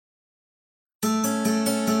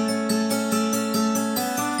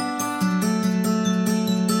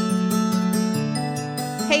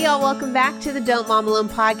Hey y'all, welcome back to the Don't Mom Alone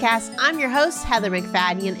podcast. I'm your host, Heather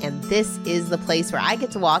McFadden, and this is the place where I get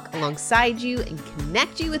to walk alongside you and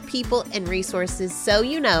connect you with people and resources so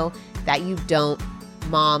you know that you don't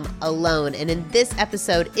mom alone. And in this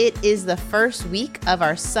episode, it is the first week of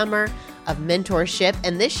our summer of mentorship,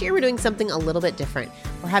 and this year we're doing something a little bit different.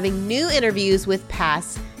 We're having new interviews with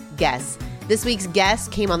past guests. This week's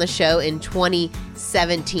guest came on the show in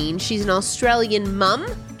 2017. She's an Australian mom,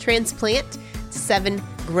 transplant, 7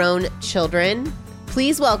 grown children.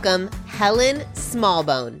 Please welcome Helen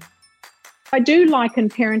Smallbone. I do liken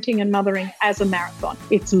parenting and mothering as a marathon.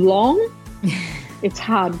 It's long, it's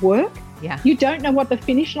hard work. Yeah. You don't know what the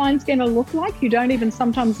finish line's going to look like. You don't even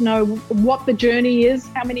sometimes know what the journey is,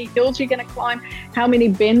 how many hills you're going to climb, how many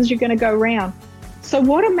bends you're going to go around. So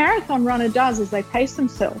what a marathon runner does is they pace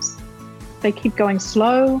themselves. They keep going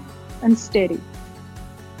slow and steady.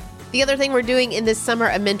 The other thing we're doing in this summer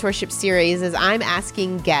of mentorship series is I'm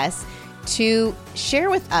asking guests to share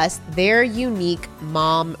with us their unique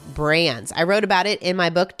mom brands. I wrote about it in my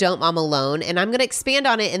book, Don't Mom Alone, and I'm going to expand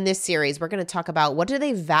on it in this series. We're going to talk about what do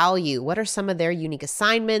they value? What are some of their unique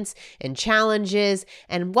assignments and challenges,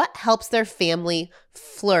 and what helps their family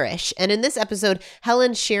flourish? And in this episode,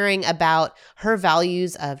 Helen's sharing about her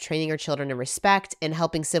values of training her children in respect and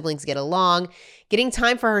helping siblings get along, getting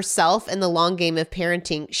time for herself in the long game of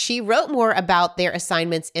parenting. She wrote more about their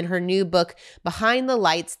assignments in her new book, Behind the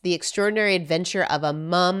Lights, The Extraordinary Adventure of a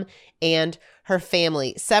Mom and Her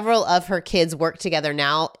Family. Several of her kids work together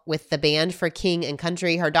now with the band for King and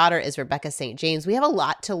Country. Her daughter is Rebecca St. James. We have a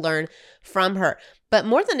lot to learn from her. But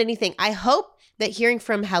more than anything, I hope that hearing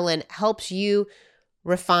from Helen helps you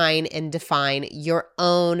refine and define your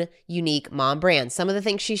own unique mom brand. Some of the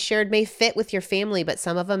things she shared may fit with your family, but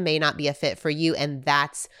some of them may not be a fit for you, and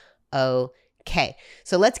that's okay.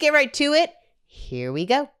 So let's get right to it. Here we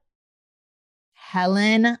go.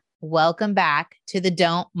 Helen, welcome back to the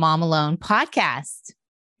Don't Mom Alone podcast.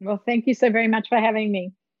 Well, thank you so very much for having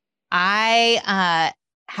me. I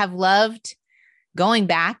have loved going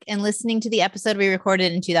back and listening to the episode we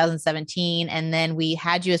recorded in 2017, and then we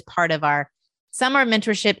had you as part of our Summer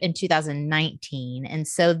Mentorship in 2019. And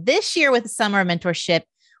so this year with the Summer Mentorship,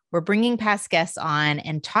 we're bringing past guests on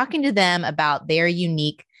and talking to them about their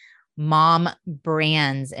unique mom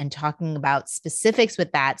brands and talking about specifics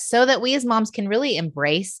with that so that we as moms can really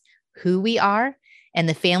embrace who we are and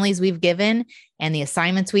the families we've given and the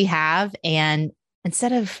assignments we have. And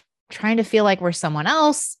instead of trying to feel like we're someone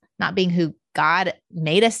else, not being who God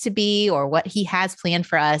made us to be or what he has planned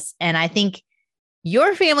for us. And I think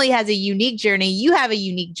your family has a unique journey. You have a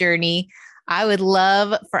unique journey. I would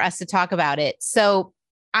love for us to talk about it. So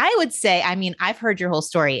I would say, I mean, I've heard your whole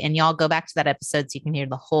story, and y'all go back to that episode so you can hear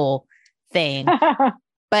the whole thing.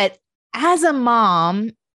 But as a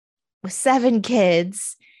mom with 7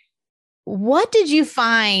 kids, what did you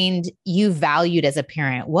find you valued as a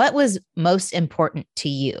parent? What was most important to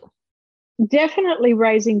you? Definitely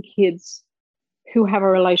raising kids who have a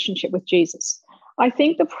relationship with Jesus. I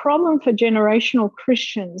think the problem for generational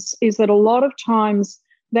Christians is that a lot of times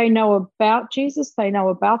they know about Jesus, they know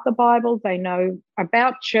about the Bible, they know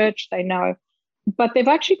about church, but they've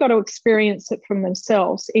actually got to experience it from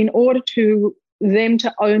themselves in order to them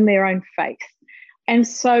to own their own faith. And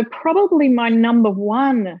so probably my number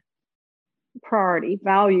one priority,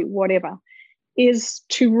 value, whatever, is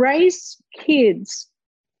to raise kids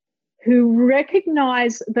who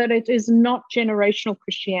recognize that it is not generational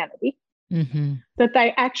Christianity, that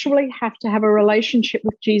they actually have to have a relationship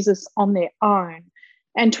with Jesus on their own,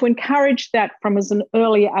 and to encourage that from as an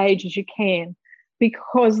early age as you can,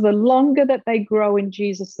 because the longer that they grow in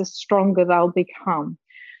Jesus, the stronger they'll become.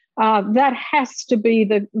 That has to be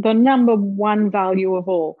the number one value of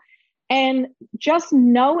all. And just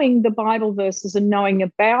knowing the Bible verses and knowing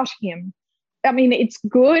about him, I mean, it's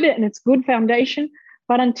good and it's good foundation,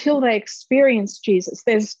 but until they experience Jesus,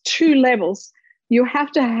 there's 2 levels. You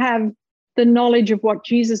have to have the knowledge of what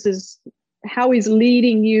Jesus is, how he's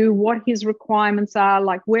leading you, what his requirements are,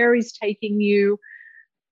 like where he's taking you.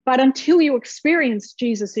 But until you experience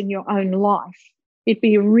Jesus in your own life,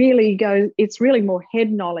 it's really more head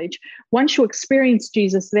knowledge. Once you experience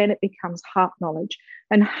Jesus, then it becomes heart knowledge.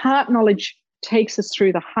 And heart knowledge takes us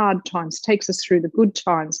through the hard times, takes us through the good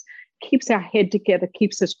times, keeps our head together,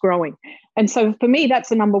 keeps us growing. And so for me, that's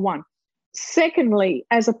the number one. Secondly,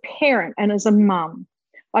 as a parent and as a mum,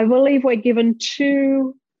 I believe we're given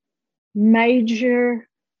 2 major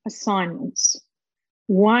assignments.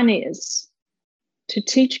 One is to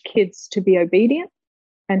teach kids to be obedient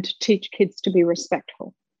and to teach kids to be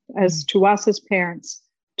respectful, as to us as parents,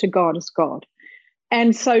 to God as God.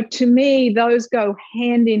 And so to me, those go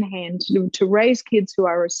hand in hand to raise kids who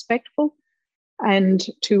are respectful and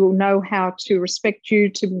to know how to respect you,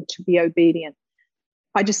 to be obedient.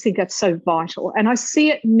 I just think that's so vital. And I see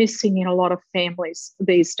it missing in a lot of families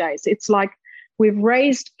these days. It's like we've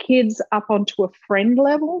raised kids up onto a friend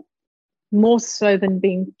level more so than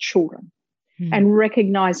being children, and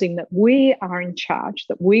recognizing that we are in charge,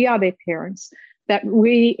 that we are their parents, that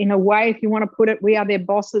we, in a way, if you want to put it, we are their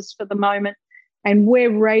bosses for the moment, and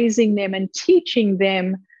we're raising them and teaching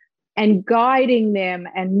them and guiding them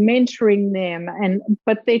and mentoring them,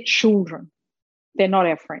 but they're children. They're not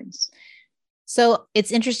our friends. So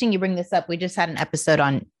it's interesting you bring this up. We just had an episode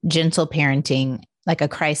on gentle parenting, like a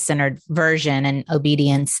Christ-centered version, and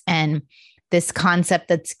obedience, and this concept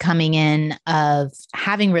that's coming in of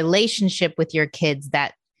having relationship with your kids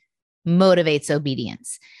that motivates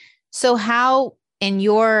obedience. So how, in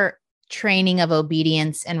your training of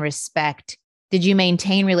obedience and respect, did you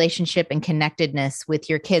maintain relationship and connectedness with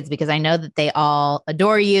your kids? Because I know that they all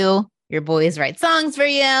adore you. Your boys write songs for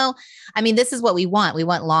you. I mean, this is what we want. We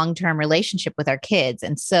want long-term relationship with our kids.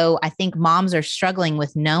 And so I think moms are struggling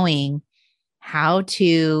with knowing how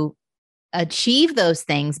to achieve those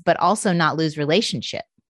things, but also not lose relationship.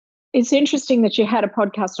 It's interesting that you had a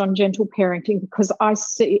podcast on gentle parenting, because I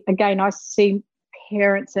see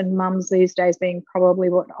parents and mums these days being probably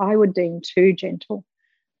what I would deem too gentle.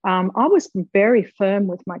 I was very firm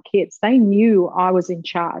with my kids. They knew I was in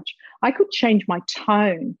charge. I could change my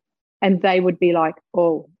tone and they would be like,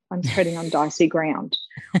 oh, I'm treading on dicey ground.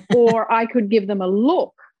 Or I could give them a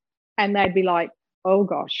look and they'd be like, oh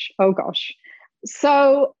gosh, oh gosh.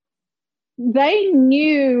 So they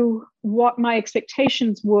knew what my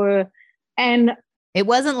expectations were. And it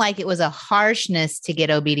wasn't like it was a harshness to get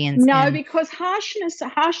obedience. No, because harshness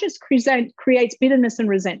creates bitterness and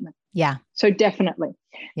resentment. Yeah. So definitely.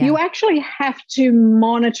 Yeah. You actually have to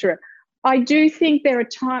monitor it. I do think there are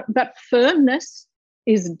times, but firmness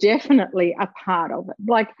is definitely a part of it.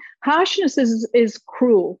 Like harshness is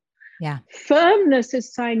cruel. Yeah. Firmness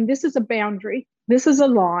is saying this is a boundary, this is a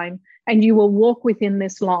line, and you will walk within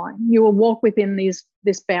this line. You will walk within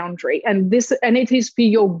this boundary, and it is for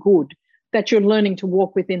your good that you're learning to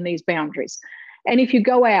walk within these boundaries. And if you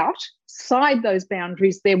go outside those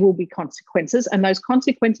boundaries, there will be consequences, and those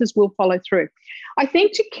consequences will follow through. I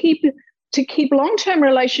think to keep long-term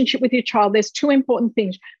relationship with your child, there's two important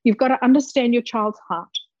things. You've got to understand your child's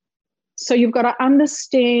heart. So you've got to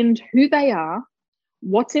understand who they are,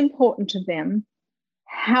 what's important to them,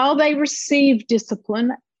 how they receive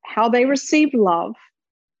discipline, how they receive love.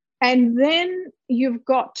 And then you've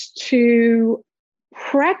got to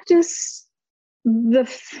practice the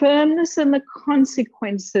firmness and the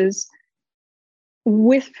consequences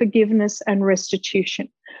with forgiveness and restitution.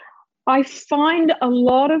 I find a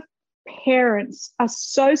lot of parents are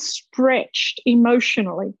so stretched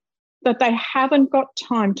emotionally that they haven't got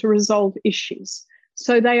time to resolve issues.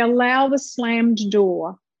 So they allow the slammed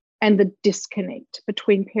door and the disconnect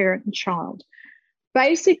between parent and child.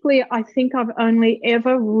 Basically, I think I've only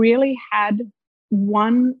ever really had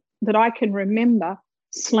one that I can remember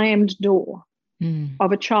slammed door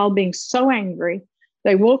of a child being so angry.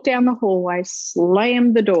 They walked down the hallway,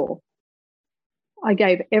 slammed the door. I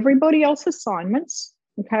gave everybody else assignments.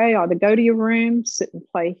 Okay, either go to your room, sit and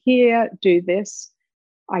play here, do this.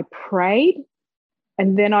 I prayed,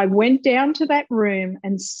 and then I went down to that room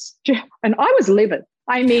and I was livid.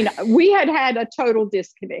 I mean, we had a total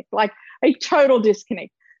disconnect, like a total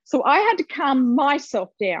disconnect. So I had to calm myself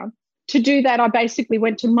down. To do that, I basically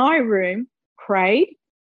went to my room, prayed,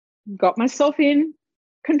 got myself in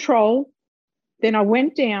control. Then I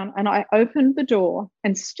went down and I opened the door,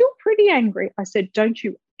 and still pretty angry, I said, don't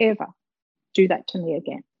you ever do that to me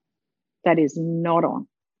again. That is not on.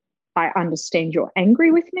 I understand you're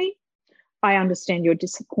angry with me. I understand you're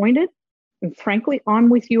disappointed. And frankly, I'm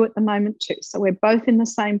with you at the moment too. So we're both in the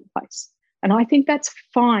same place. And I think that's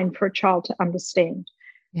fine for a child to understand.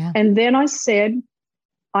 Yeah. And then I said,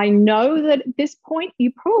 I know that at this point,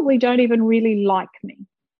 you probably don't even really like me,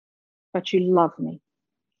 but you love me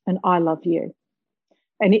and I love you.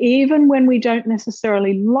 And even when we don't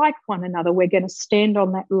necessarily like one another, we're going to stand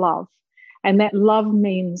on that love. And that love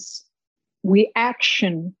means we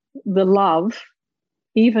action the love,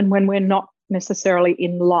 even when we're not necessarily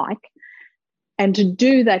in like. And to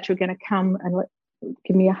do that, you're going to come and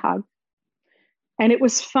give me a hug. And it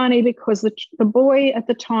was funny because the boy at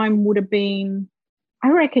the time would have been, I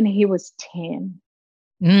reckon he was 10.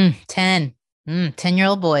 10.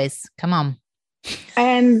 10-year-old boys. Come on.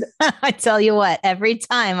 And I tell you what, every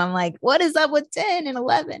time I'm like, what is up with 10 and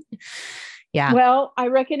 11? Yeah. Well, I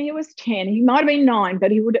reckon he was 10. He might have been 9,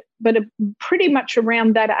 but pretty much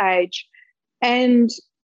around that age. And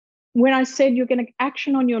when I said, you're going to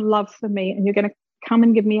action on your love for me and you're going to come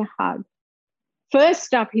and give me a hug,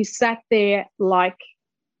 first up, he sat there like,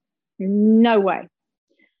 no way.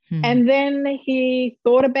 And then he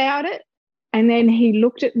thought about it, and then he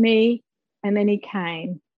looked at me, and then he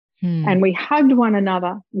came. And we hugged one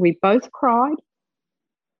another. We both cried,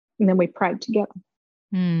 and then we prayed together.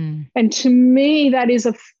 And to me, that is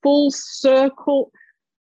a full circle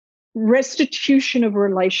restitution of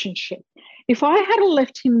relationship. If I had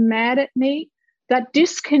left him mad at me, that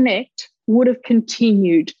disconnect would have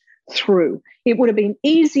continued through. It would have been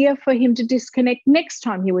easier for him to disconnect next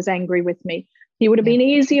time he was angry with me. It would have been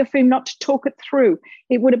easier for him not to talk it through.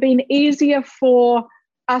 It would have been easier for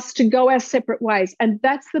us to go our separate ways. And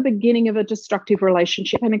that's the beginning of a destructive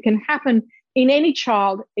relationship. And it can happen in any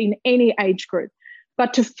child, in any age group.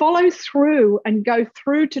 But to follow through and go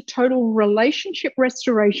through to total relationship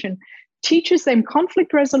restoration teaches them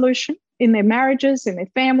conflict resolution in their marriages, in their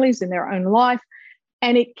families, in their own life.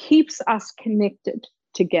 And it keeps us connected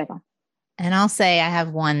together. And I'll say I have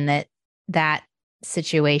one that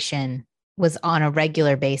situation was on a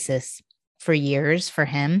regular basis for years for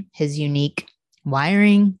him, his unique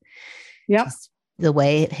wiring, just the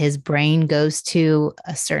way his brain goes to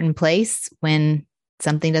a certain place when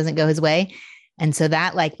something doesn't go his way. And so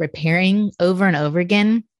that like repairing over and over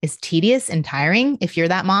again is tedious and tiring if you're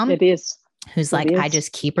that mom. It is. Who's like, I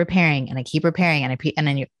just keep repairing and I keep repairing and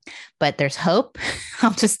then but there's hope. I'll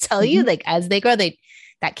just tell you, like, as they grow,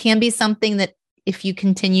 that can be something that if you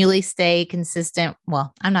continually stay consistent,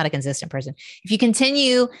 well, I'm not a consistent person. If you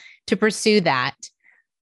continue to pursue that,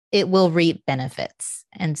 it will reap benefits.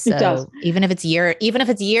 And so even if it's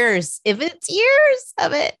years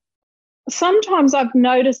of it. Sometimes I've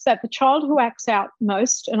noticed that the child who acts out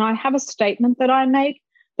most, and I have a statement that I make,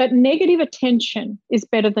 that negative attention is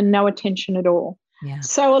better than no attention at all. Yeah.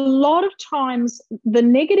 So a lot of times the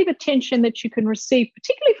negative attention that you can receive,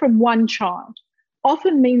 particularly from one child,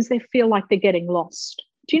 often means they feel like they're getting lost.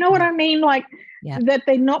 Do you know what I mean? Like that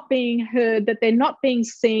they're not being heard, that they're not being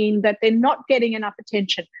seen, that they're not getting enough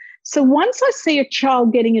attention. So once I see a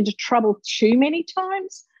child getting into trouble too many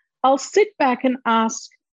times, I'll sit back and ask,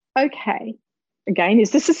 okay, again,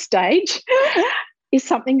 is this a stage? Is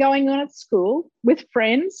something going on at school with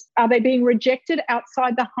friends? Are they being rejected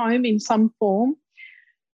outside the home in some form?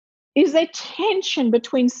 Is there tension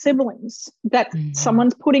between siblings that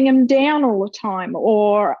someone's putting them down all the time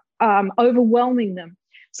or overwhelming them?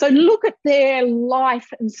 So look at their life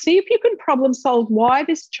and see if you can problem solve why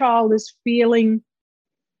this child is feeling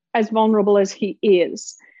as vulnerable as he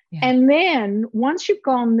is. Yeah. And then once you've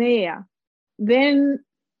gone there, then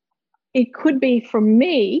it could be, from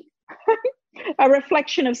me, a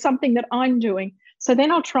reflection of something that I'm doing. So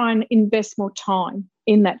then I'll try and invest more time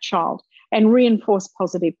in that child and reinforce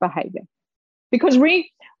positive behavior. Because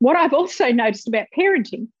what I've also noticed about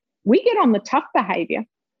parenting, we get on the tough behavior.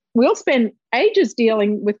 We'll spend ages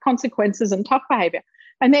dealing with consequences and tough behavior.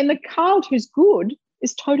 And then the child who's good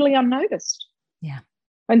is totally unnoticed. Yeah.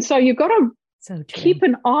 And so you've got to keep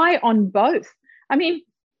an eye on both. I mean,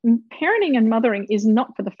 parenting and mothering is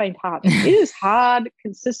not for the faint-hearted. It is hard,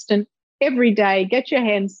 consistent, every day. Get your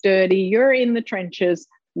hands dirty. You're in the trenches.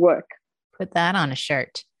 Work. Put that on a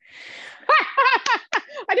shirt.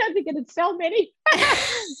 I don't think it'd sell many.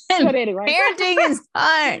 But anyway. Parenting is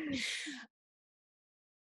hard.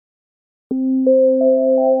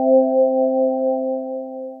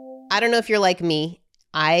 I don't know if you're like me.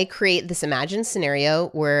 I create this imagined scenario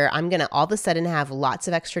where I'm going to all of a sudden have lots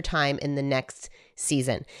of extra time in the next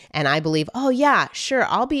season. And I believe, oh yeah, sure,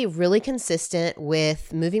 I'll be really consistent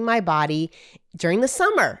with moving my body during the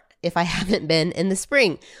summer if I haven't been in the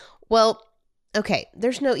spring. Well, okay,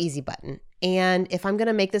 there's no easy button. And if I'm going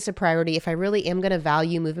to make this a priority, if I really am going to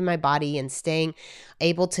value moving my body and staying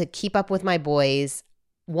able to keep up with my boys,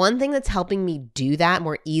 one thing that's helping me do that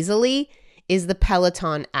more easily is the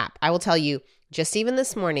Peloton app. I will tell you, just even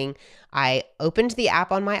this morning, I opened the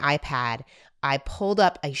app on my iPad. I pulled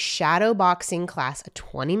up a shadow boxing class, a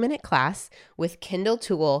 20-minute class with Kindle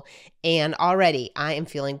Tool, and already I am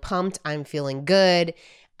feeling pumped. I'm feeling good.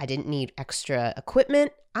 I didn't need extra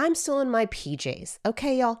equipment. I'm still in my PJs.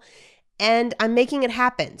 Okay, y'all. And I'm making it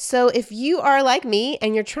happen. So if you are like me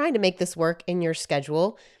and you're trying to make this work in your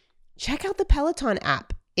schedule, check out the Peloton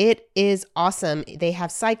app. It is awesome. They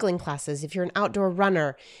have cycling classes. If you're an outdoor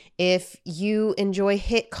runner, if you enjoy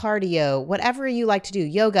HIIT cardio, whatever you like to do,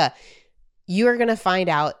 yoga, you are going to find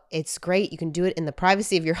out it's great. You can do it in the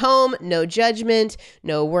privacy of your home, no judgment,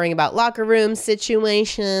 no worrying about locker room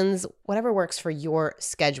situations, whatever works for your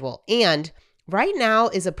schedule. And Right now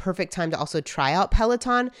is a perfect time to also try out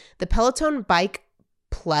Peloton. The Peloton Bike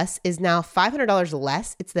Plus is now $500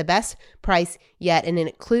 less. It's the best price yet, and it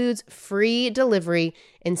includes free delivery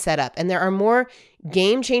and setup. And there are more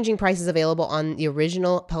game-changing prices available on the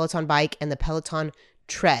original Peloton bike and the Peloton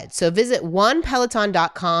Tread. So visit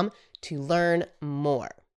onepeloton.com to learn more.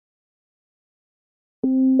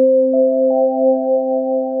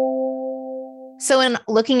 So in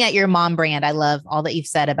looking at your mom brand, I love all that you've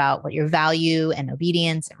said about what your value and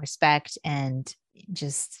obedience and respect and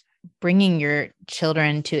just bringing your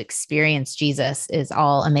children to experience Jesus is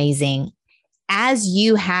all amazing. As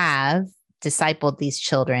you have discipled these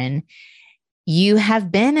children, you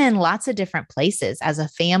have been in lots of different places as a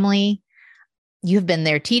family. You've been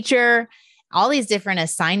their teacher, all these different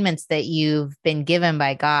assignments that you've been given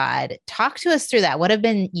by God. Talk to us through that. What have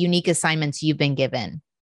been unique assignments you've been given?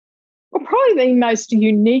 Well, probably the most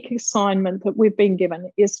unique assignment that we've been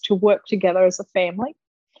given is to work together as a family.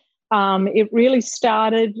 It really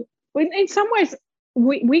started, in some ways,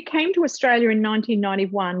 we came to Australia in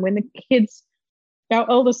 1991 when the kids, our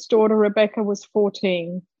eldest daughter, Rebecca, was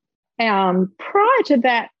 14. Prior to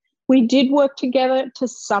that, we did work together to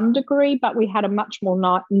some degree, but we had a much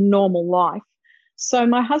more normal life. So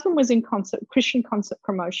my husband was in Christian concert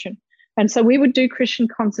promotion. And so we would do Christian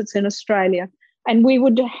concerts in Australia, and we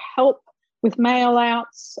would help with mail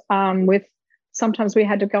outs, sometimes we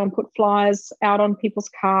had to go and put flyers out on people's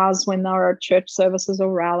cars when there were church services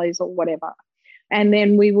or rallies or whatever. And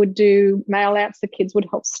then we would do mail outs. The kids would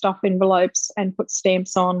help stuff envelopes and put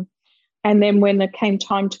stamps on. And then when it came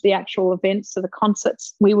time to the actual events or the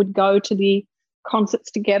concerts, we would go to the concerts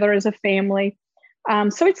together as a family.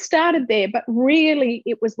 So it started there, but really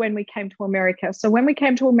it was when we came to America. So when we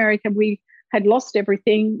came to America, we had lost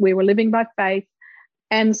everything. We were living by faith.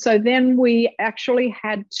 And so then we actually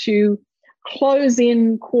had to close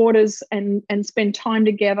in quarters and spend time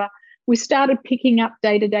together. We started picking up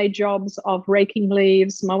day-to-day jobs of raking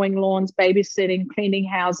leaves, mowing lawns, babysitting, cleaning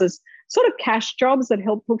houses, sort of cash jobs that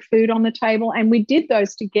helped put food on the table. And we did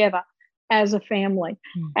those together as a family.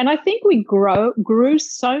 And I think we grew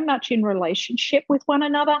so much in relationship with one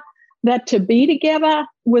another that to be together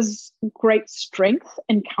was great strength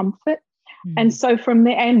and comfort. And so from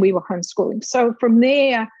there, and we were homeschooling. So from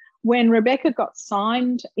there, when Rebecca got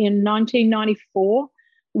signed in 1994,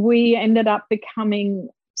 we ended up becoming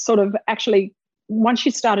sort of actually, once she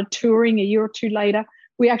started touring a year or two later,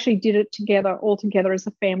 we actually did it together, all together as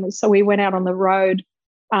a family. So we went out on the road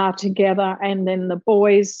together, and then the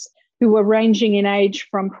boys, who were ranging in age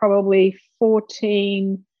from probably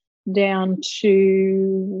 14 down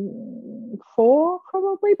to 4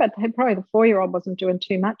 probably, but probably the 4-year-old wasn't doing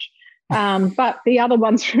too much. But the other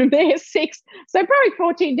ones from there, 6, so probably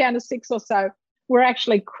 14 down to 6 or so, were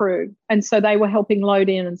actually crew. And so they were helping load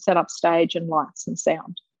in and set up stage and lights and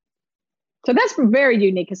sound. So that's a very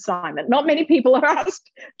unique assignment. Not many people are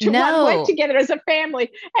asked to work together as a family,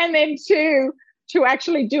 and then to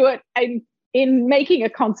actually do it in making a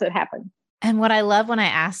concert happen. And what I love when I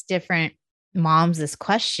ask different moms this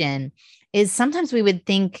question is sometimes we would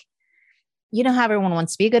think, you know how everyone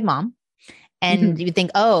wants to be a good mom. And you would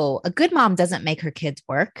think, oh, a good mom doesn't make her kids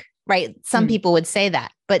work, right? Some people would say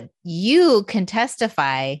that, but you can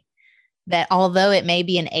testify that although it may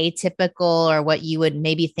be an atypical or what you would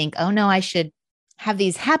maybe think, oh no, I should have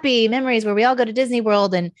these happy memories where we all go to Disney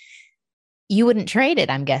World, and you wouldn't trade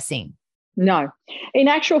it, I'm guessing. No. In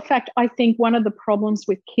actual fact, I think one of the problems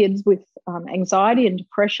with kids with anxiety and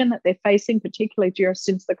depression that they're facing, particularly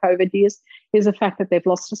since the COVID years, is the fact that they've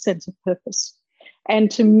lost a sense of purpose.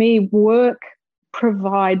 And to me, work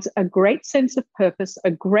provides a great sense of purpose,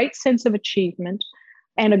 a great sense of achievement,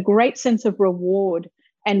 and a great sense of reward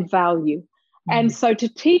and value. And so to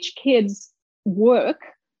teach kids work,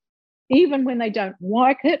 even when they don't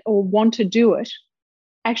like it or want to do it,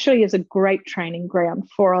 actually is a great training ground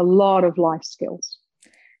for a lot of life skills.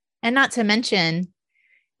 And not to mention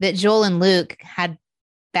that Joel and Luke had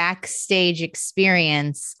backstage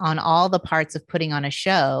experience on all the parts of putting on a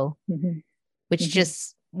show, which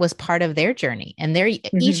just was part of their journey. And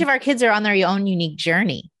each of our kids are on their own unique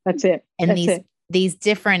journey. That's it. And these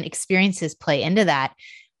different experiences play into that,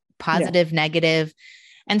 positive, negative.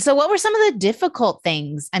 And so what were some of the difficult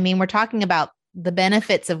things? I mean, we're talking about the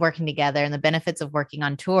benefits of working together and the benefits of working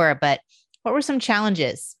on tour, but what were some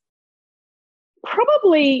challenges?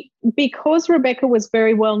 Probably because Rebecca was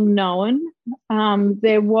very well known,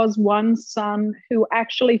 there was one son who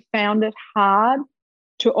actually found it hard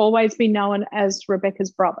to always be known as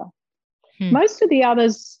Rebecca's brother. Most of the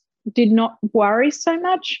others did not worry so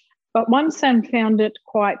much, but one son found it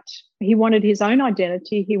he wanted his own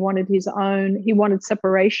identity. He wanted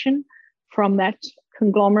separation from that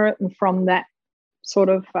conglomerate and from that sort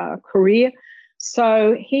of career.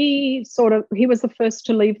 So he was the first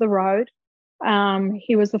to leave the road.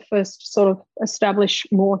 He was the first to sort of establish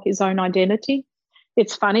more his own identity.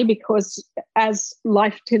 It's funny because as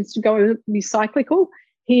life tends to go be cyclical,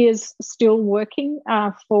 he is still working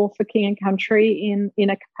for King and Country in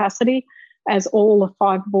a capacity as all the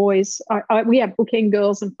 5 boys. We have bookend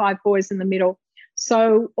girls and 5 boys in the middle.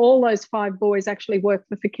 So all those 5 boys actually work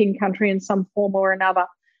for King Country in some form or another.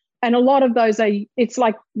 And a lot of those it's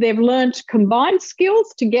like they've learned combined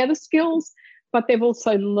skills, together skills, but they've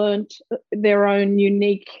also learned their own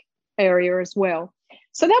unique area as well.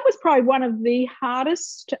 So that was probably one of the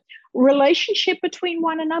hardest relationship between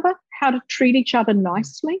one another, how to treat each other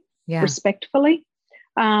nicely, respectfully,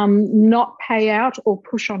 not pay out or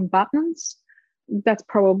push on buttons. That's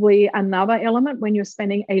probably another element when you're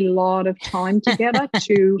spending a lot of time together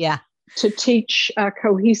to teach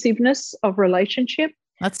cohesiveness of relationship.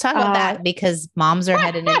 Let's talk about that, because moms are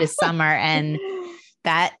headed into summer, and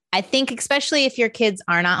that, I think, especially if your kids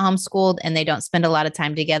are not homeschooled and they don't spend a lot of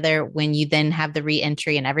time together, when you then have the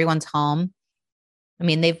reentry and everyone's home. I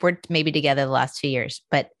mean, they've worked maybe together the last 2 years,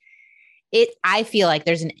 but I feel like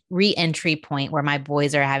there's an reentry point where my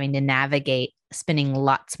boys are having to navigate spending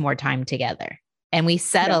lots more time together, and we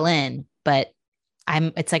settle in, but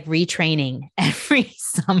it's like retraining every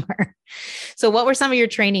summer. So what were some of your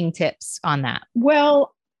training tips on that?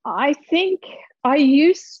 Well, I think I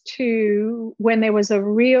used to, when there was a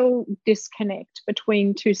real disconnect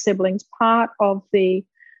between 2 siblings, part of the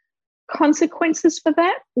consequences for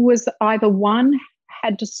that was either one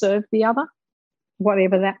had to serve the other,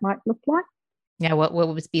 whatever that might look like. Yeah. What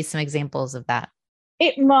would be some examples of that?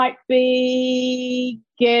 It might be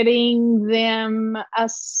getting them a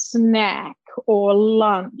snack or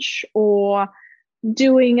lunch, or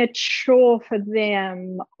doing a chore for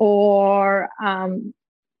them, or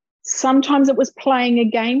sometimes it was playing a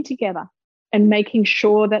game together and making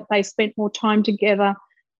sure that they spent more time together.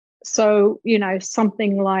 So,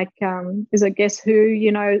 something like, is it Guess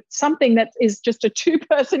Who, something that is just a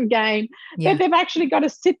 2-person game that they've actually got to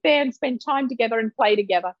sit there and spend time together and play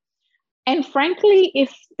together. And frankly,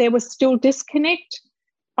 if there was still disconnect,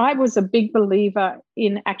 I was a big believer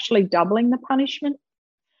in actually doubling the punishment.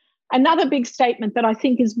 Another big statement that I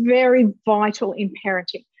think is very vital in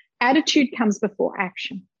parenting: attitude comes before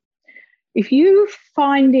action. If you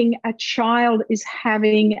finding a child is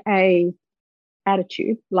having a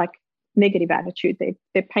attitude, like negative attitude,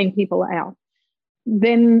 they're paying people out,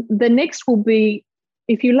 then the next will be,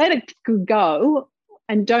 if you let it go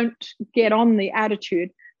and don't get on the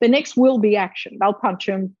attitude, the next will be action. They'll punch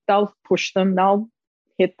them, they'll push them, they'll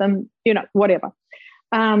hit them, whatever.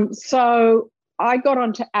 So I got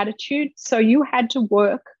onto attitude. So you had to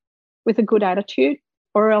work with a good attitude,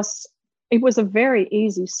 or else it was a very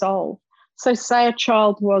easy solve. So say a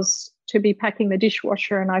child was to be packing the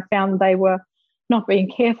dishwasher and I found they were not being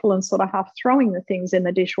careful and sort of half throwing the things in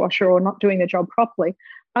the dishwasher or not doing the job properly,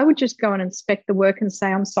 I would just go and inspect the work and say,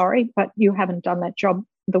 I'm sorry, but you haven't done that job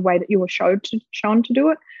the way that you were shown to do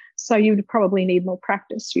it. So you would probably need more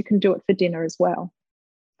practice. You can do it for dinner as well.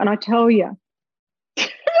 And I tell you,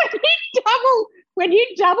 when you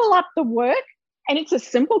double up the work, and it's a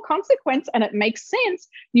simple consequence and it makes sense,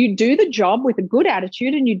 you do the job with a good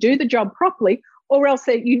attitude and you do the job properly, or else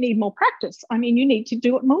you need more practice. I mean, you need to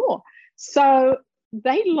do it more. So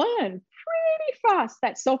they learn pretty fast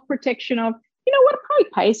that self-protection of, what, it probably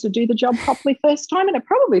pays to do the job properly first time, and it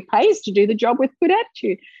probably pays to do the job with good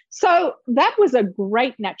attitude. So that was a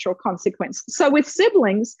great natural consequence. So with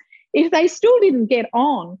siblings, if they still didn't get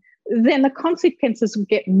on, then the consequences would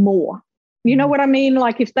get more. You know what I mean?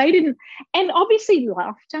 Like if they didn't, and obviously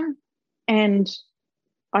laughter and,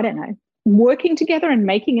 I don't know, working together and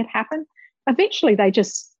making it happen, eventually they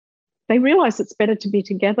realize it's better to be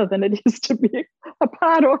together than it is to be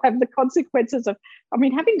apart or have the consequences of,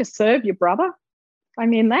 having to serve your brother.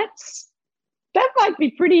 That might be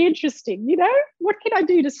pretty interesting, What can I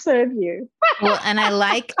do to serve you? Well, and I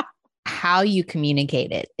like how you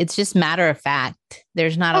communicate it. It's just matter of fact.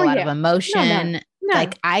 There's not a lot of emotion. No.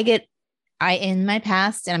 Like in my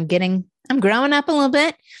past, and I'm growing up a little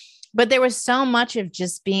bit, but there was so much of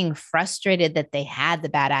just being frustrated that they had the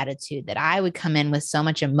bad attitude that I would come in with so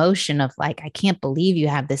much emotion of like, I can't believe you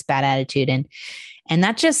have this bad attitude. And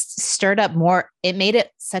that just stirred up more. It made it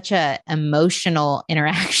such a emotional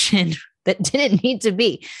interaction that didn't need to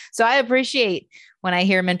be. So I appreciate when I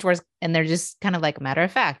hear mentors and they're just kind of like matter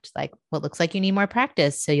of fact, like, well, it looks like you need more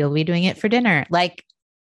practice, so you'll be doing it for dinner. Like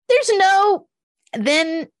there's no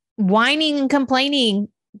then whining and complaining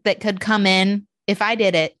that could come in if I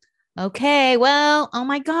did it. Okay, well, oh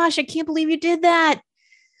my gosh, I can't believe you did that.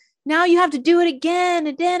 Now you have to do it again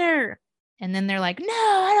at dinner. And then they're like, no,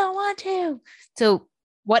 I don't want to. So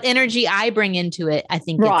what energy I bring into it, I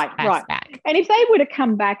think gets passed back. And if they were to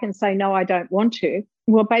come back and say, no, I don't want to,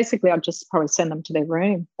 well, basically I'd just probably send them to their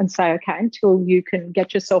room and say, okay, until you can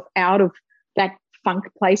get yourself out of that funk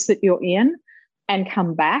place that you're in and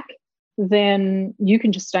come back, then you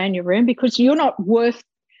can just stay in your room, because you're not worth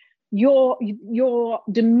your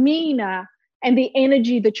demeanor and the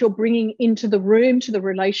energy that you're bringing into the room to the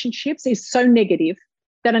relationships is so negative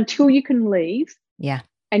that until you can leave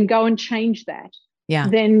and go and change that,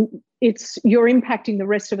 then you're impacting the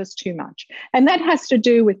rest of us too much. And that has to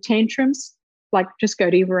do with tantrums. Like, just go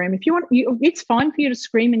to your room. If you want, it's fine for you to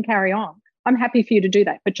scream and carry on. I'm happy for you to do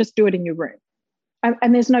that, but just do it in your room.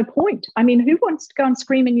 And there's no point. I mean, who wants to go and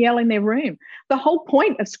scream and yell in their room? The whole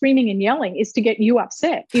point of screaming and yelling is to get you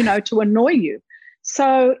upset, to annoy you.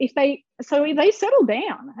 So if they settle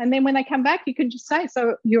down, and then when they come back, you can just say,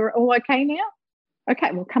 so you're all okay now?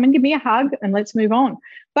 Okay, well, come and give me a hug and let's move on.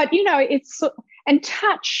 But, and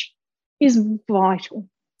touch is vital.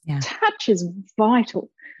 Yeah. Touch is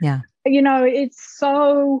vital. Yeah. It's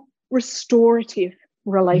so restorative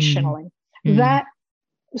relationally. That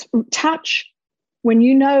touch,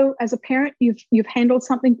 when as a parent, you've handled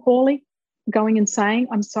something poorly, going and saying,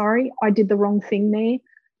 I'm sorry, I did the wrong thing there.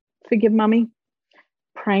 Forgive mommy.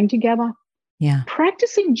 Praying together. Yeah.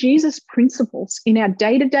 Practicing Jesus' principles in our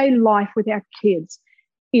day-to-day life with our kids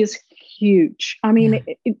is huge. I mean,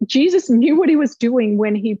 Jesus knew what he was doing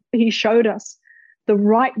when he showed us the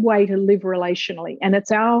right way to live relationally. And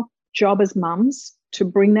it's our job as mums to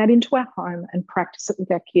bring that into our home and practice it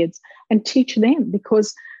with our kids and teach them,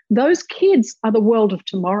 because those kids are the world of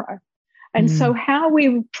tomorrow. And so how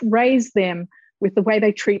we raise them with the way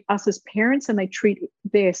they treat us as parents and they treat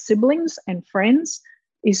their siblings and friends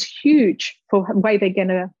is huge for the way they're going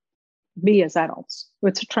to be as adults.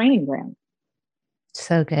 It's a training ground.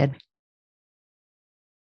 So good.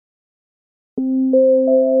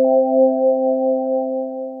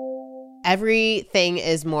 Everything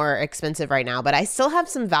is more expensive right now, but I still have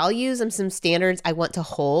some values and some standards I want to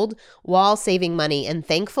hold while saving money. And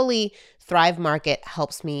thankfully, Thrive Market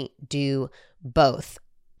helps me do both.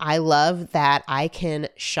 I love that I can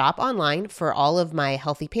shop online for all of my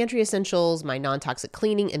healthy pantry essentials, my non-toxic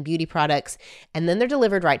cleaning and beauty products, and then they're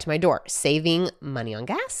delivered right to my door, saving money on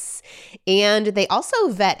gas. And they also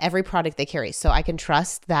vet every product they carry, so I can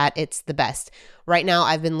trust that it's the best. Right now,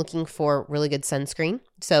 I've been looking for really good sunscreen.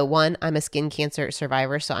 So one, I'm a skin cancer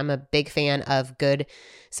survivor, so I'm a big fan of good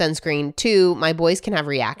sunscreen. Two, my boys can have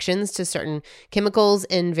reactions to certain chemicals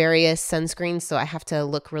in various sunscreens, so I have to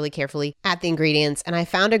look really carefully at the ingredients. And I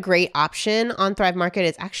found a great option on Thrive Market.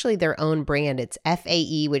 It's actually their own brand. It's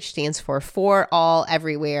FAE, which stands for all,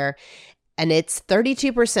 everywhere. And it's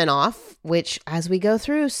 32% off, which as we go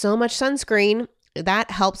through so much sunscreen, that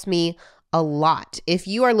helps me a lot. If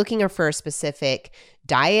you are looking for a specific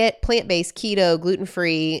diet, plant-based, keto,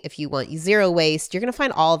 gluten-free, if you want zero waste, you're going to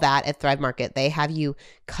find all that at Thrive Market. They have you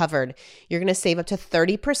covered. You're going to save up to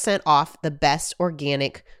 30% off the best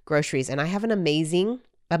organic groceries. And I have an amazing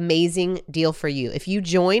deal for you. If you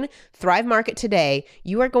join Thrive Market today,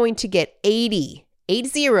 you are going to get $80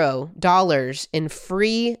 in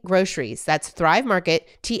free groceries. That's Thrive Market,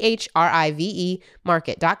 THRIVE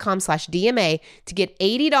market.com/DMA to get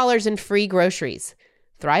 $80 in free groceries.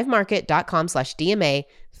 ThriveMarket.com/DMA,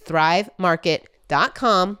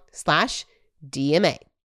 ThriveMarket.com/DMA.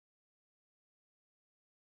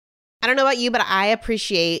 I don't know about you, but I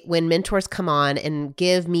appreciate when mentors come on and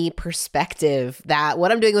give me perspective that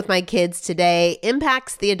what I'm doing with my kids today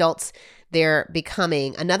impacts the adults they're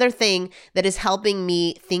becoming. Another thing that is helping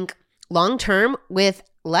me think long-term with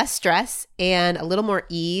less stress and a little more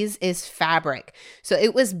ease is Fabric. So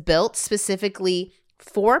it was built specifically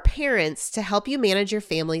for parents to help you manage your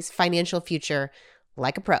family's financial future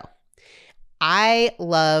like a pro. I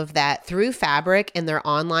love that through Fabric and their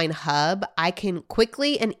online hub, I can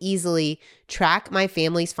quickly and easily track my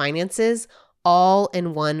family's finances all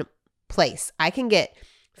in one place. I can get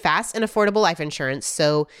fast and affordable life insurance.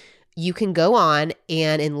 So you can go on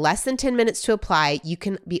and in less than 10 minutes to apply, you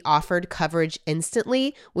can be offered coverage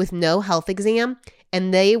instantly with no health exam,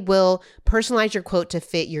 and they will personalize your quote to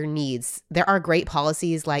fit your needs. There are great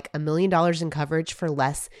policies like $1 million in coverage for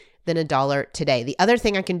less than $1 today. The other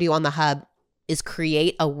thing I can do on the hub is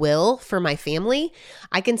create a will for my family.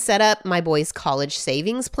 I can set up my boys' college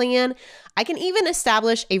savings plan. I can even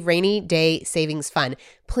establish a rainy day savings fund.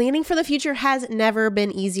 Planning for the future has never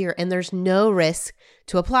been easier, and there's no risk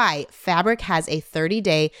to apply. Fabric has a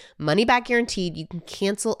 30-day money-back guaranteed. You can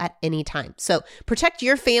cancel at any time. So protect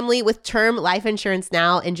your family with term life insurance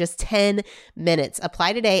now in just 10 minutes.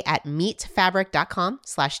 Apply today at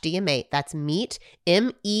meetfabric.com/DMA. That's meet,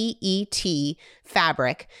 MEET,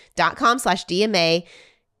 fabric.com/DMA.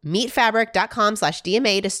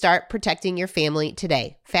 Meetfabric.com/DMA to start protecting your family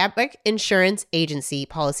today. Fabric Insurance Agency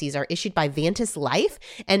policies are issued by Vantis Life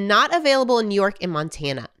and not available in New York and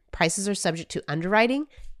Montana. Prices are subject to underwriting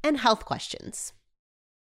and health questions.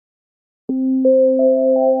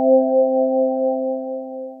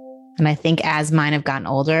 And I think as mine have gotten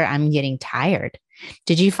older, I'm getting tired.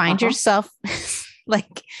 Did you find yourself,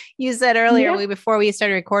 like you said earlier, before we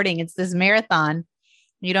started recording, it's this marathon.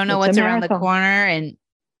 You don't know what's around the corner. And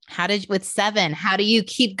with 7, how do you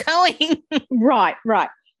keep going? Right.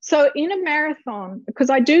 So in a marathon, because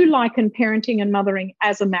I do liken parenting and mothering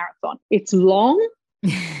as a marathon, it's long,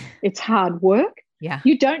 it's hard work. Yeah.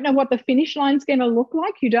 You don't know what the finish line's going to look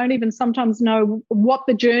like. You don't even sometimes know what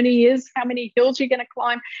the journey is, how many hills you're going to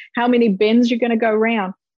climb, how many bends you're going to go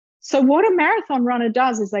around. So what a marathon runner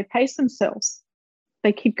does is they pace themselves.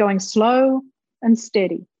 They keep going slow and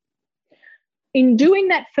steady. In doing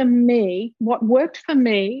that for me, what worked for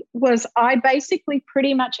me was I basically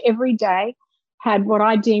pretty much every day had what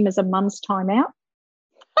I deem as a mum's timeout.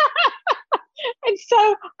 And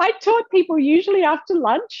so I taught people usually after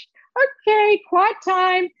lunch, okay, quiet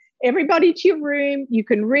time, everybody to your room, you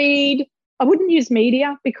can read. I wouldn't use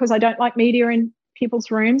media because I don't like media in people's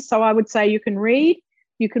rooms. So I would say you can read,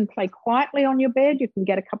 you can play quietly on your bed, you can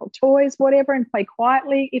get a couple of toys, whatever, and play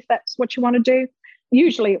quietly if that's what you want to do.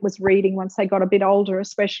 Usually it was reading once they got a bit older,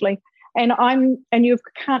 especially. And you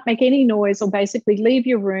can't make any noise or basically leave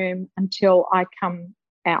your room until I come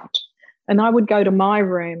out. And I would go to my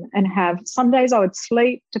room and some days I would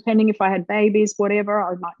sleep, depending if I had babies, whatever,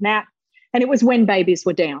 I might nap. And it was when babies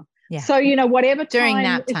were down. Yeah. So, whatever during time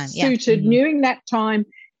nap time, it suited, during that time,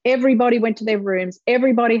 everybody went to their rooms.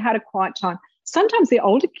 Everybody had a quiet time. Sometimes the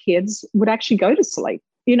older kids would actually go to sleep.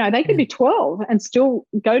 They could be 12 and still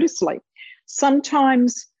go to sleep.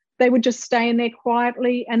 Sometimes they would just stay in there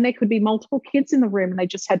quietly, and there could be multiple kids in the room and they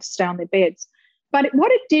just had to stay on their beds. But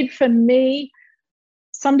what it did for me,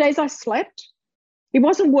 some days I slept. It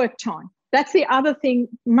wasn't work time. That's the other thing.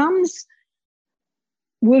 Mums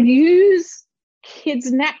will use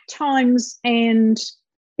kids' nap times, and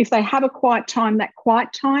if they have a quiet time, that quiet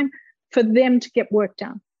time for them to get work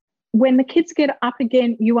done. When the kids get up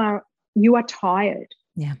again, you are tired.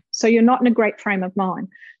 Yeah. So you're not in a great frame of mind.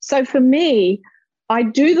 So for me, I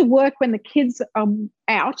do the work when the kids are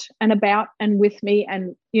out and about and with me,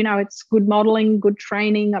 and, it's good modeling, good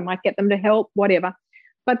training. I might get them to help, whatever.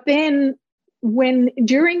 But then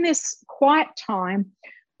during this quiet time,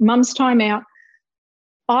 mum's time out,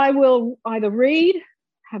 I will either read,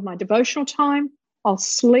 have my devotional time, I'll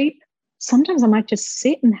sleep. Sometimes I might just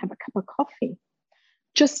sit and have a cup of coffee,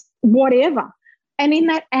 just whatever. And in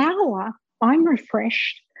that hour, I'm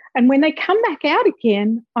refreshed. And when they come back out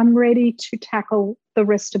again, I'm ready to tackle the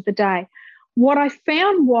rest of the day. What I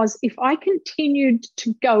found was if I continued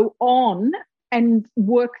to go on and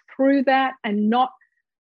work through that and not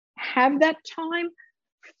have that time,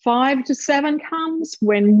 5 to 7 comes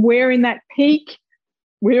when we're in that peak.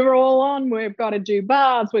 We're all on. We've got to do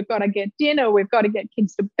baths. We've got to get dinner. We've got to get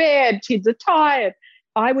kids to bed. Kids are tired.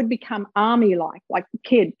 I would become army-like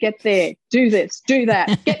kid, get there, do this, do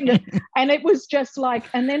that. And it was just like,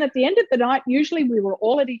 and then at the end of the night, usually we were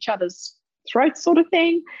all at each other's throats sort of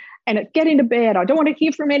thing. And get into bed. I don't want to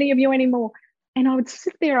hear from any of you anymore. And I would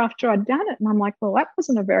sit there after I'd done it. And I'm like, well, that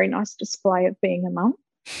wasn't a very nice display of being a mum.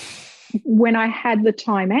 When I had the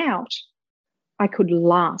time out, I could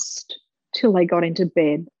last till they got into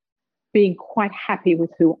bed, being quite happy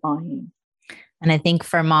with who I am. And I think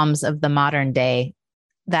for moms of the modern day,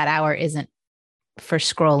 that hour isn't for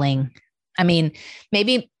scrolling. I mean,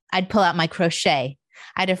 maybe I'd pull out my crochet.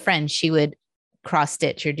 I had a friend, she would cross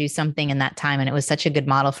stitch or do something in that time. And it was such a good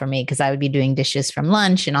model for me because I would be doing dishes from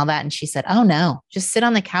lunch and all that. And she said, oh no, just sit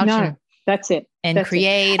on the couch. That's it. And that's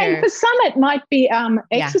create. It. And for some, it might be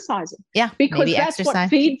exercising. Yeah. Because that's exercise. What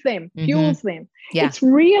feeds them, fuels them. Yeah. It's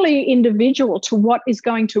really individual to what is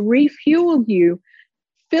going to refuel you,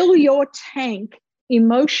 fill your tank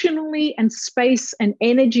emotionally and space and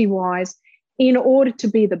energy wise in order to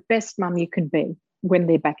be the best mum you can be when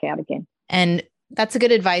they're back out again. And that's a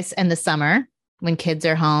good advice in the summer when kids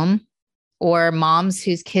are home, or moms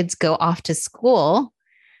whose kids go off to school.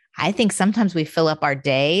 I think sometimes we fill up our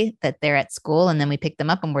day that they're at school and then we pick them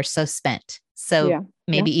up and we're so spent. So Yeah.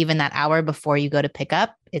 maybe even that hour before you go to pick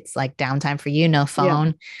up, it's like downtime for you, no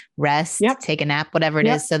phone, rest, take a nap, whatever it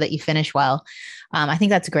is, so that you finish well. I think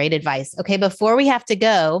that's great advice. Okay. Before we have to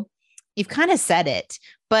go, you've kind of said it,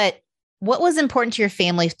 but what was important to your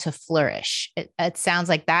family to flourish? It sounds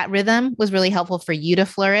like that rhythm was really helpful for you to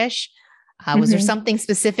flourish. Was there something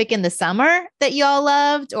specific in the summer that you all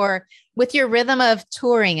loved, or with your rhythm of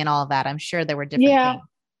touring and all of that? I'm sure there were different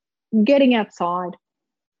things. Getting outside,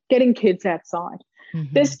 getting kids outside.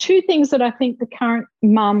 There's two things that I think the current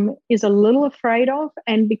mum is a little afraid of.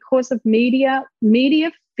 And because of media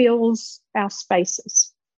fills our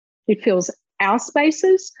spaces. It fills our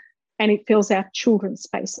spaces and it fills our children's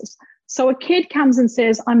spaces. So a kid comes and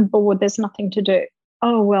says, I'm bored, there's nothing to do.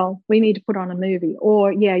 Oh, well, we need to put on a movie.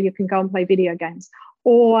 Or, yeah, you can go and play video games.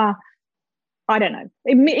 Or, I don't know.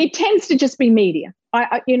 It tends to just be media,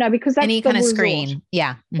 because that's any kind of screen.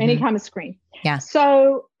 Yeah. Any kind of screen. Yeah.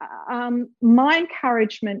 So my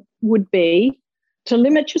encouragement would be to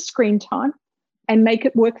limit your screen time and make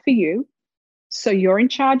it work for you. So you're in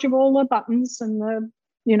charge of all the buttons and the,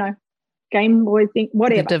 Game Boy thing,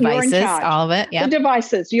 whatever. The devices, you're in charge. all of it. Yeah. The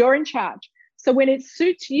devices, you're in charge. So when it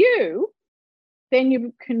suits you, then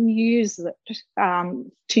you can use it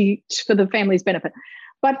for the family's benefit.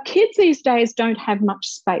 But kids these days don't have much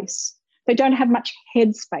space. They don't have much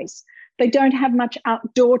head space. They don't have much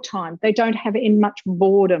outdoor time. They don't have much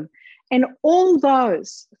boredom. And all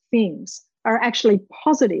those things are actually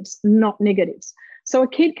positives, not negatives. So a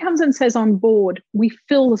kid comes and says, I'm bored. We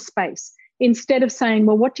fill the space instead of saying,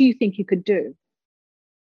 well, what do you think you could do?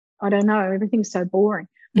 I don't know. Everything's so boring.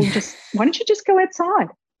 Well, why don't you just go outside?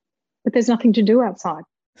 But there's nothing to do outside.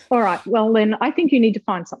 All right. Well, then I think you need to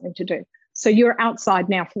find something to do. So you're outside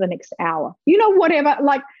now for the next hour, whatever.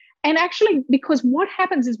 And actually, because what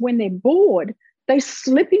happens is when they're bored, they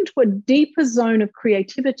slip into a deeper zone of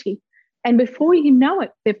creativity. And before you know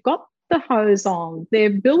it, they've got the hose on, they're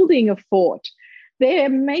building a fort, they're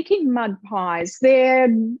making mud pies, they're,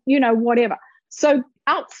 whatever. So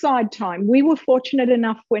outside time, we were fortunate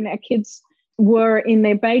enough when our kids were in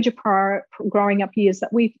their major growing up years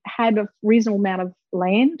that we had a reasonable amount of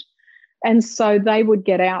land. And so they would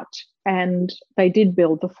get out and they did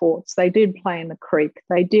build the forts. They did play in the creek.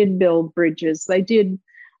 They did build bridges. They did.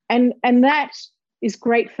 And that is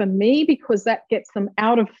great for me because that gets them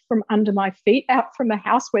from under my feet, out from the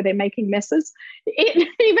house where they're making messes, even if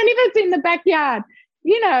it's in the backyard,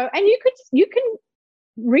 and you can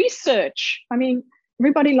research. I mean,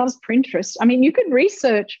 everybody loves Pinterest. I mean, you can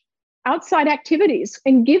research outside activities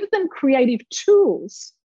and give them creative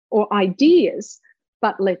tools or ideas,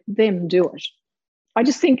 but let them do it. I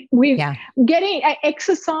just think getting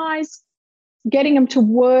exercise, getting them to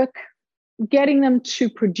work, getting them to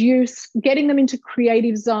produce, getting them into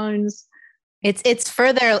creative zones. It's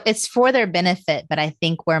for their benefit. But I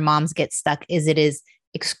think where moms get stuck is it is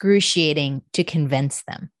excruciating to convince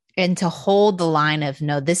them and to hold the line of,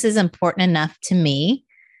 no, this is important enough to me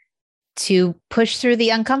to push through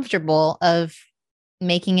the uncomfortable of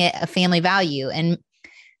making it a family value. And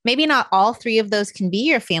maybe not all three of those can be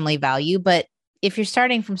your family value, but if you're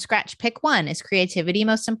starting from scratch, pick one. Is creativity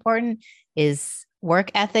most important? Is work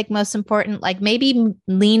ethic most important? Like maybe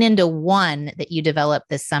lean into one that you develop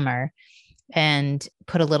this summer and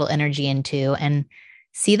put a little energy into and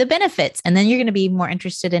see the benefits. And then you're going to be more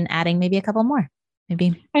interested in adding maybe a couple more,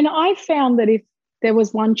 maybe. And I found that if there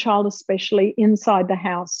was one child, especially inside the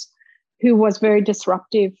house, who was very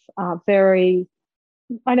disruptive, very,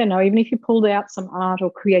 I don't know, even if you pulled out some art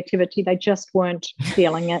or creativity, they just weren't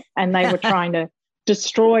feeling it and they were trying to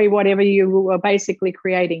destroy whatever you were basically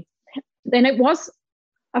creating. Then it was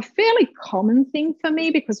a fairly common thing for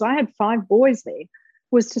me, because I had 5 boys there,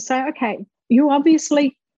 was to say, okay, you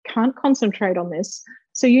obviously can't concentrate on this,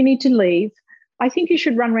 so you need to leave. I think you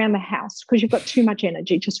should run around the house because you've got too much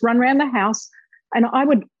energy. Just run around the house. And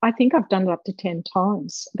I think I've done it up to 10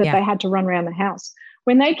 times that they had to run around the house.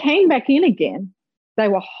 When they came back in again, they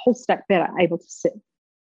were a whole step better able to sit.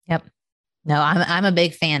 Yep. No, I'm a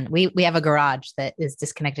big fan. We have a garage that is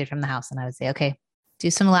disconnected from the house. And I would say, okay,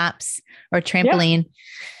 do some laps or trampoline.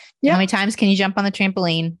 Yep. How many times can you jump on the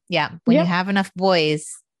trampoline? Yeah. When you have enough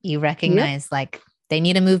boys, you recognize like they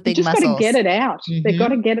need to move big muscles. Got to get it out. Mm-hmm.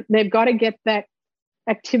 They've got to get that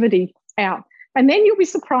activity out. And then you'll be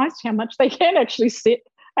surprised how much they can actually sit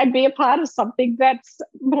and be a part of something that's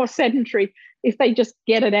more sedentary if they just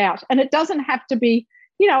get it out. And it doesn't have to be,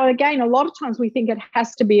 again, a lot of times we think it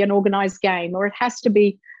has to be an organized game or it has to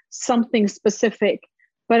be something specific.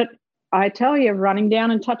 But I tell you, running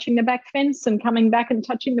down and touching the back fence and coming back and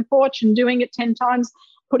touching the porch and doing it 10 times,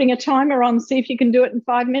 putting a timer on, see if you can do it in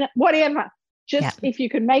 5 minutes, whatever. Just if you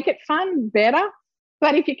can make it fun, better.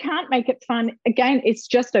 But if you can't make it fun, again, it's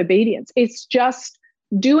just obedience. It's just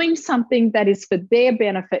doing something that is for their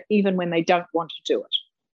benefit, even when they don't want to do it.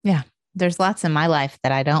 Yeah. There's lots in my life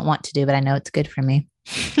that I don't want to do, but I know it's good for me.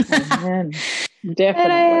 Amen. Definitely.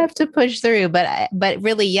 And I have to push through, but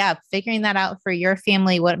really, yeah, figuring that out for your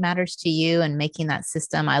family, what matters to you, and making that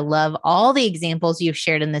system. I love all the examples you've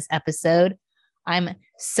shared in this episode. I'm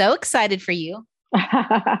so excited for you.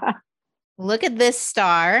 Look at this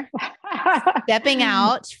star stepping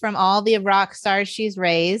out from all the rock stars she's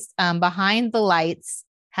raised. Behind the Lights,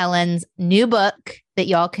 Helen's new book that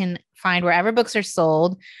y'all can find wherever books are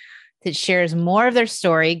sold, that shares more of their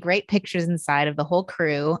story, great pictures inside of the whole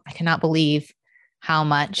crew. I cannot believe how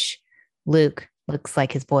much Luke looks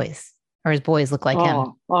like his boys, or his boys look like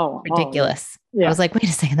him. Ridiculous. Yeah. I was like, wait a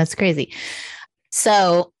second, that's crazy.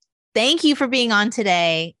 So thank you for being on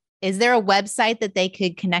today. Is there a website that they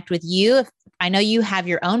could connect with you? I know you have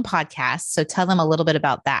your own podcast, so tell them a little bit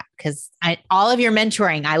about that, because all of your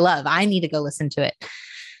mentoring, I need to go listen to it.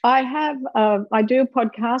 I do a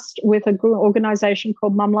podcast with an organization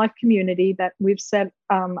called Mum Life Community that we've set.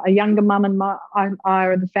 A younger mum and I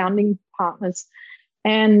are the founding partners.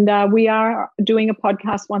 And we are doing a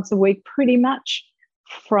podcast once a week, pretty much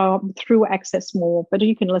through Access More, but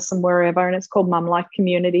you can listen wherever. And it's called Mum Life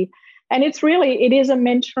Community. And it is a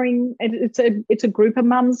mentoring, it's a group of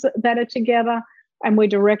mums that are together, and we're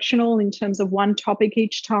directional in terms of one topic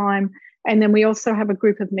each time. And then we also have a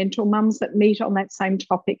group of mentor mums that meet on that same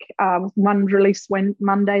topic. One released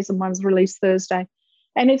Mondays and one's released Thursday.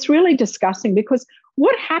 And it's really discussing, because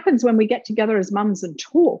what happens when we get together as mums and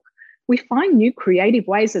talk, we find new creative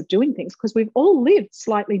ways of doing things, because we've all lived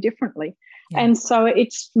slightly differently. Yeah. And so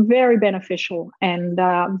it's very beneficial and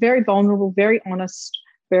very vulnerable, very honest,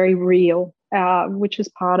 very real, which is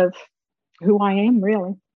part of who I am,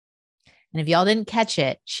 really. And if y'all didn't catch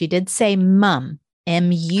it, she did say mum.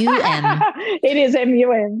 M-U-M. It is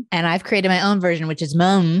M-U-M. And I've created my own version, which is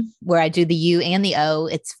mum, where I do the U and the O.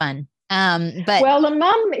 It's fun. Well, the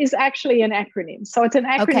mum is actually an acronym. So it's an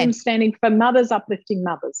acronym standing for Mothers Uplifting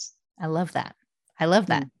Mothers. I love that.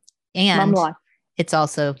 And Mum Life. It's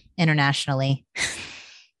also internationally.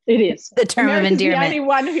 It is. The term America's of endearment. The only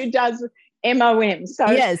one who does MOM.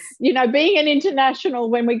 So, yes. Being an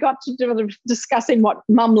international, when we got to discussing what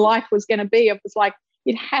Mum Life was going to be, it was like,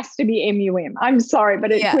 it has to be MUM. I'm sorry,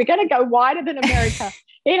 but if we're going to go wider than America,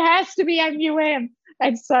 it has to be MUM.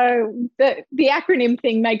 And so the acronym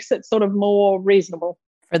thing makes it sort of more reasonable.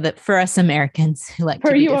 For us Americans who like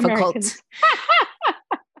to be difficult.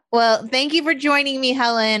 Well, thank you for joining me,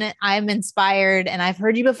 Helen. I'm inspired, and I've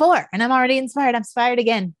heard you before, and I'm already inspired. I'm inspired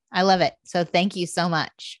again. I love it. So thank you so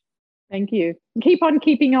much. Thank you. Keep on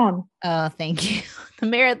keeping on. Oh, thank you. The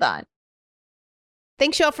marathon.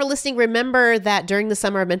 Thanks, y'all, for listening. Remember that during the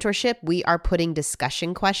summer of mentorship, we are putting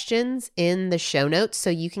discussion questions in the show notes so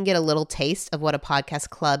you can get a little taste of what a podcast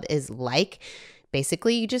club is like.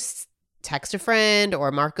 Basically, you just text a friend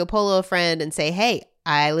or Marco Polo a friend and say, hey,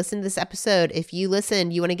 I listened to this episode. If you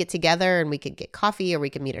listened, you want to get together and we could get coffee, or we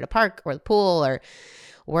could meet at a park or the pool or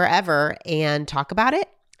wherever and talk about it.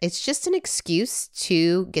 It's just an excuse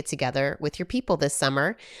to get together with your people this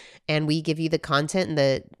summer, and we give you the content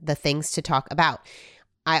and the things to talk about.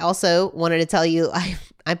 I also wanted to tell you,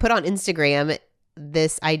 I put on Instagram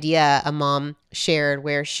this idea a mom shared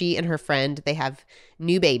where she and her friend, they have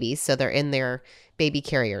new babies, so they're in their baby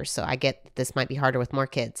carriers. So I get this might be harder with more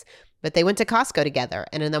kids, but they went to Costco together.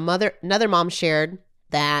 And another mom shared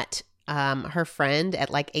that her friend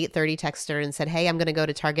at like 8:30 texted her and said, hey, I'm going to go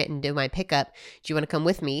to Target and do my pickup. Do you want to come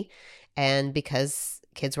with me? And because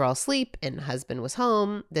kids were all asleep and husband was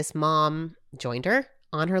home, this mom joined her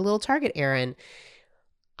on her little Target errand.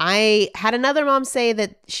 I had another mom say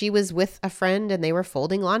that she was with a friend and they were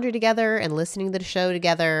folding laundry together and listening to the show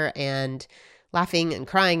together and laughing and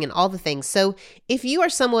crying and all the things. So if you are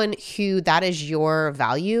someone who that is your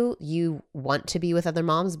value, you want to be with other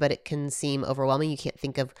moms, but it can seem overwhelming, you can't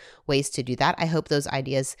think of ways to do that, I hope those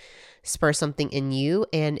ideas spur something in you.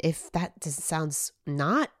 And if that sounds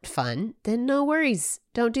not fun, then no worries.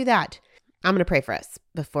 Don't do that. I'm going to pray for us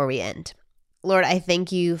before we end. Lord, I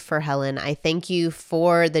thank you for Helen. I thank you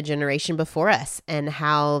for the generation before us and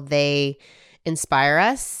how they inspire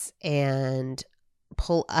us and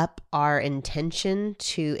pull up our intention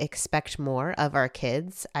to expect more of our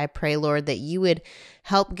kids. I pray, Lord, that you would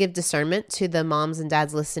help give discernment to the moms and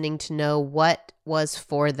dads listening to know what was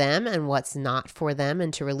for them and what's not for them,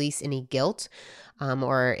 and to release any guilt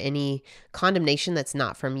or any condemnation that's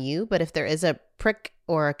not from you. But if there is a prick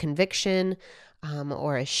or a conviction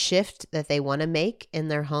or a shift that they want to make in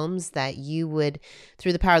their homes, that you would,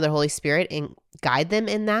 through the power of the Holy Spirit, and guide them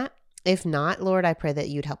in that. If not, Lord, I pray that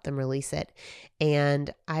you'd help them release it.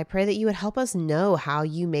 And I pray that you would help us know how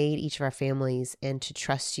you made each of our families and to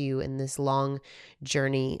trust you in this long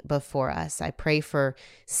journey before us. I pray for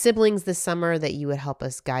siblings this summer that you would help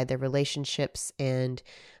us guide their relationships. And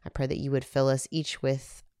I pray that you would fill us each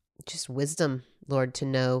with just wisdom, Lord, to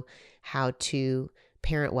know how to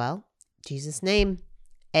parent well. In Jesus' name,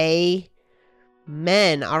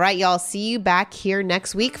 amen. All right, y'all. See you back here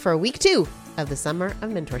next week for week 2 of the Summer of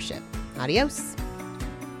Mentorship. Adios.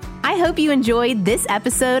 I hope you enjoyed this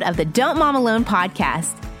episode of the Don't Mom Alone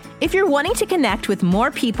podcast. If you're wanting to connect with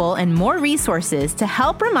more people and more resources to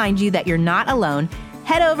help remind you that you're not alone,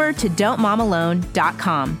 head over to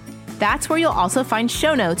don'tmomalone.com. That's where you'll also find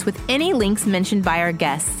show notes with any links mentioned by our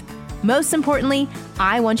guests. Most importantly,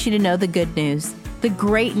 I want you to know the good news, the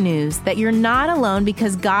great news that you're not alone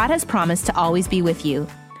because God has promised to always be with you.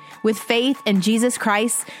 With faith in Jesus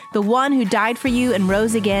Christ, the one who died for you and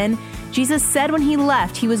rose again, Jesus said when he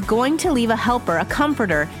left, he was going to leave a helper, a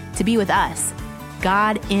comforter, to be with us.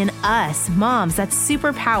 God in us. Moms, that's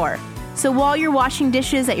superpower. So while you're washing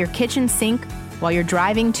dishes at your kitchen sink, while you're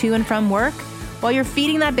driving to and from work, while you're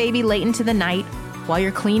feeding that baby late into the night, while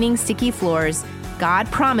you're cleaning sticky floors, God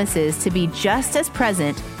promises to be just as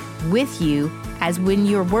present with you as when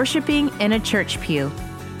you're worshiping in a church pew.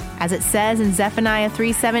 As it says in Zephaniah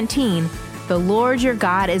 3:17, the Lord your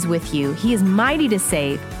God is with you. He is mighty to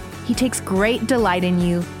save. He takes great delight in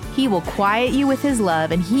you. He will quiet you with his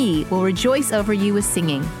love, and he will rejoice over you with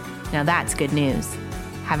singing. Now that's good news.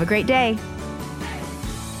 Have a great day.